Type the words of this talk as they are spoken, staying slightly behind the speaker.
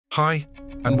Hi,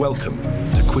 and welcome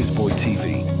to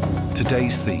QuizBoyTV.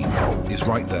 Today's theme is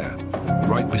right there,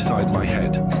 right beside my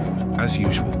head. As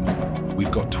usual,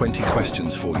 we've got 20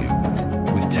 questions for you,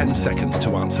 with 10 seconds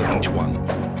to answer each one.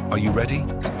 Are you ready?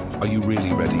 Are you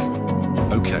really ready?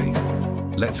 Okay,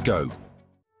 let's go.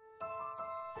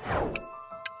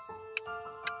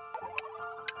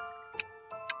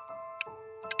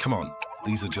 Come on,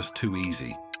 these are just too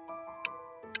easy.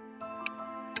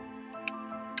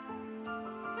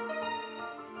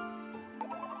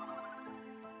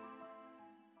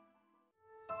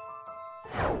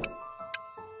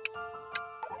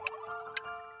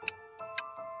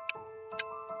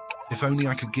 If only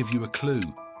I could give you a clue.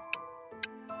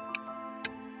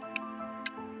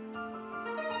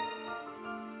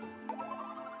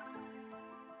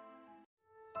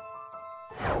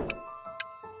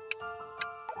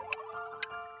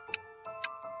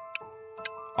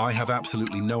 I have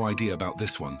absolutely no idea about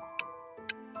this one.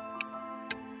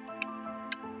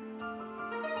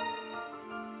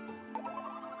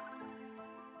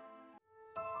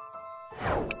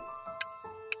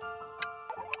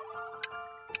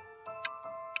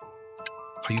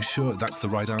 Are you sure that's the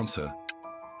right answer?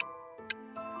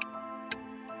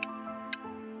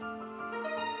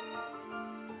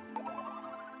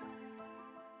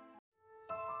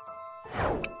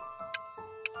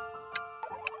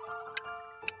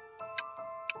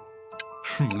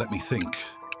 Let me think.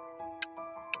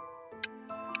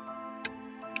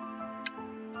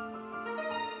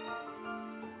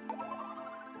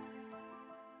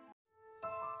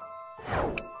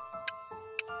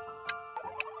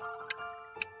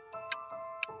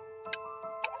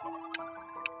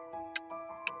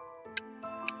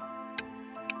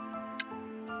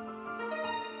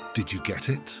 Did you get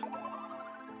it?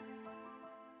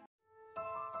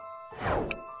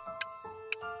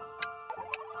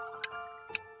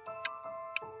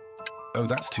 Oh,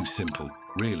 that's too simple,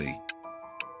 really.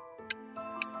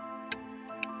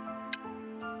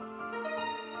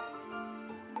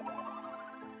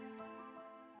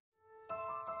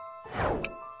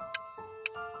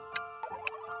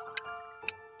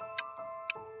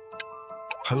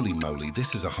 Holy moly,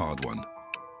 this is a hard one.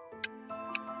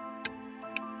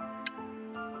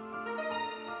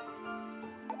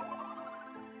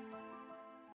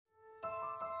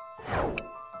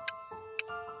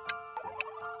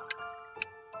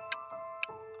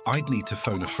 I'd need to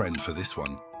phone a friend for this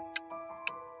one.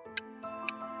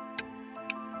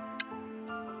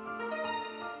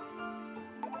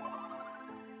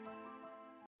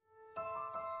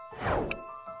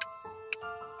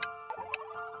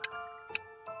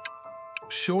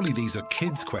 Surely these are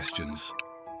kids' questions.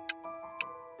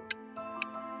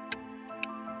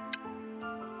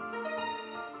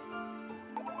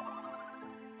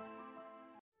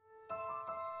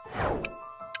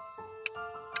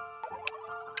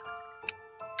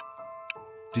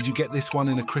 Did you get this one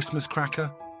in a Christmas cracker?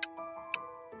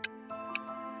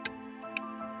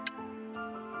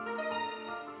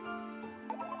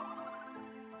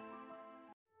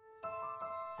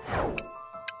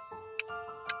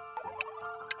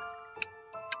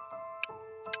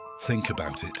 Think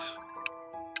about it.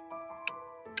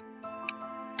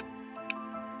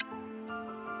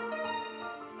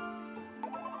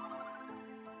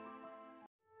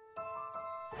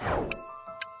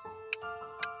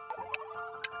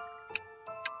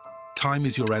 Time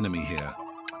is your enemy here.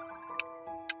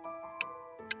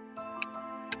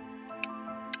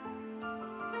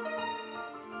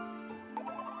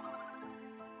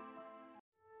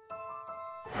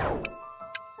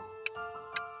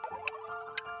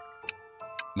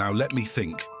 Now let me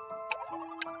think.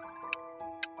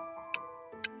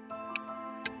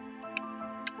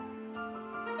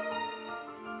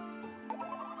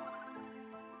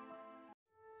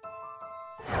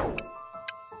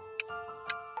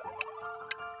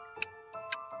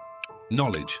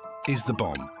 Knowledge is the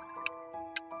bomb.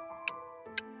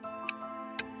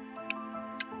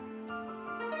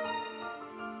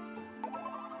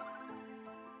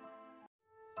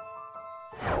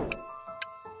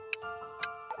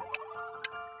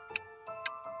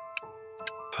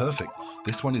 Perfect.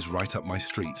 This one is right up my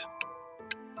street.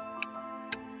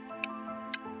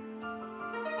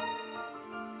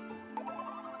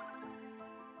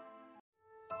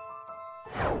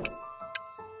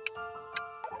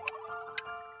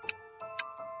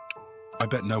 I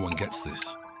bet no one gets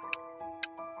this.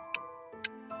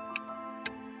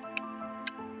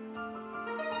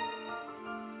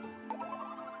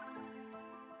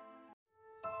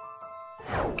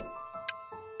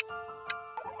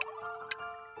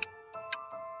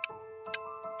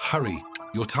 Hurry,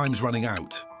 your time's running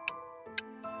out.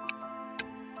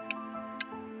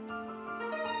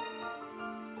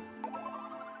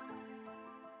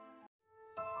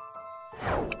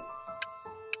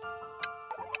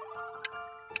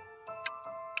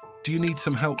 Do you need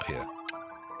some help here?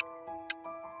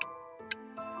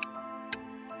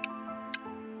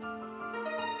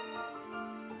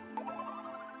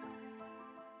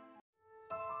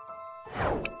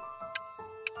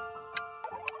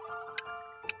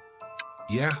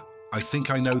 Yeah, I think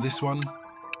I know this one.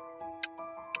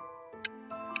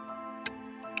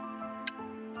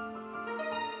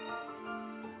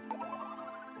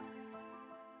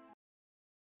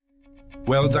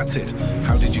 Well, that's it.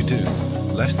 How did you do?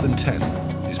 Less than 10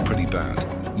 is pretty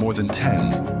bad. More than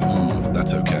 10,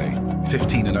 that's okay.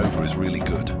 15 and over is really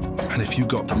good. And if you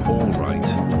got them all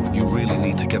right, you really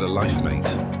need to get a life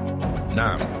mate.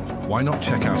 Now, why not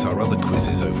check out our other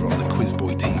quizzes over on the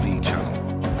QuizBoyTV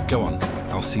channel? Go on,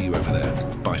 I'll see you over there.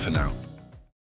 Bye for now.